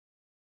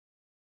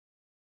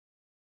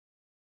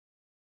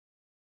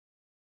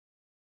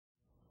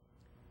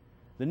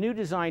The new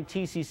design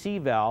TCC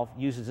valve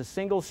uses a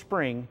single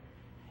spring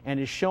and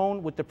is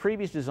shown with the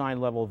previous design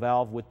level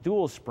valve with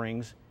dual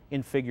springs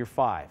in Figure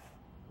 5.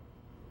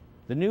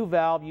 The new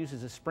valve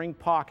uses a spring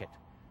pocket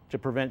to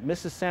prevent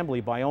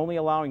misassembly by only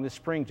allowing the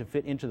spring to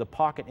fit into the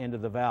pocket end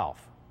of the valve.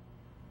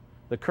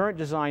 The current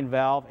design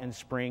valve and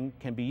spring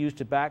can be used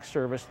to back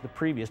service the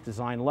previous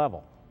design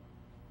level.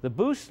 The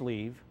boost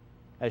sleeve,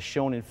 as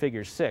shown in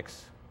Figure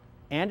 6,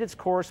 and its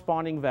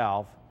corresponding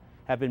valve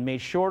have been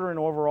made shorter in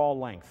overall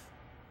length.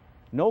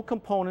 No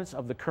components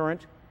of the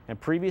current and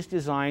previous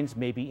designs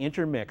may be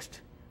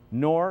intermixed,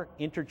 nor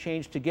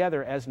interchanged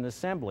together as an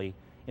assembly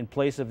in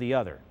place of the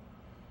other.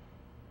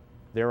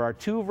 There are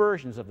two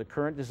versions of the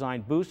current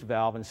design boost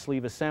valve and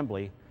sleeve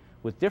assembly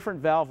with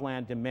different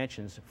valve-land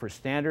dimensions for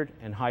standard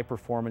and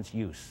high-performance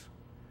use.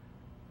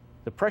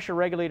 The pressure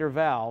regulator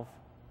valve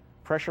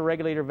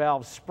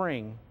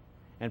spring,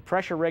 and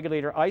pressure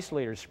regulator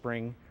isolator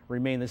spring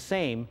remain the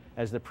same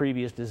as the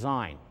previous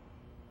design.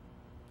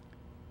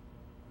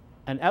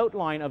 An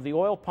outline of the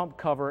oil pump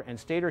cover and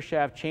stator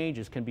shaft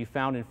changes can be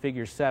found in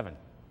Figure 7.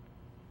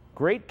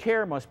 Great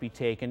care must be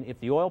taken if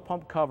the oil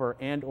pump cover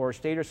and/or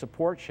stator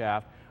support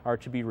shaft are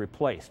to be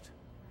replaced.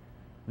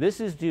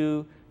 This is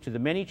due to the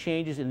many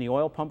changes in the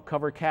oil pump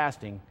cover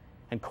casting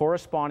and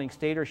corresponding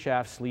stator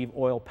shaft sleeve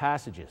oil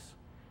passages.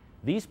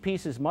 These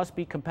pieces must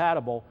be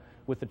compatible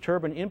with the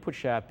turbine input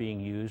shaft being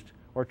used,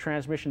 or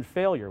transmission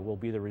failure will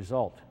be the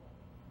result.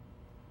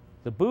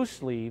 The boost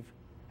sleeve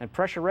and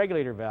pressure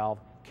regulator valve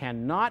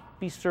cannot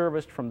be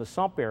serviced from the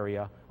sump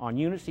area on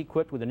units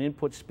equipped with an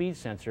input speed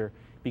sensor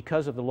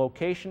because of the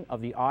location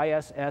of the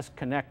ISS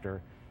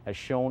connector as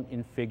shown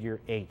in Figure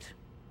 8.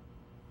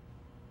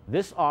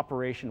 This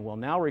operation will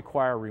now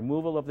require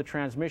removal of the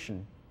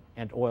transmission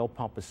and oil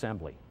pump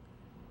assembly.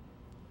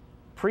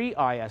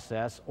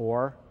 Pre-ISS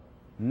or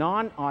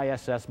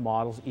non-ISS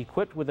models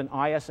equipped with an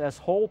ISS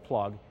hole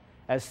plug,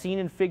 as seen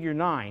in Figure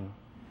 9,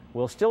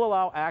 will still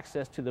allow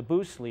access to the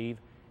boost sleeve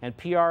and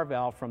PR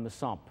valve from the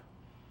sump.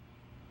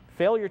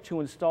 Failure to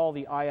install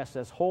the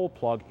ISS hole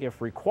plug, if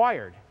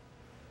required,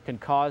 can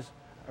cause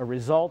a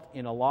result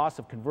in a loss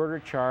of converter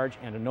charge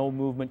and a no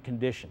movement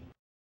condition.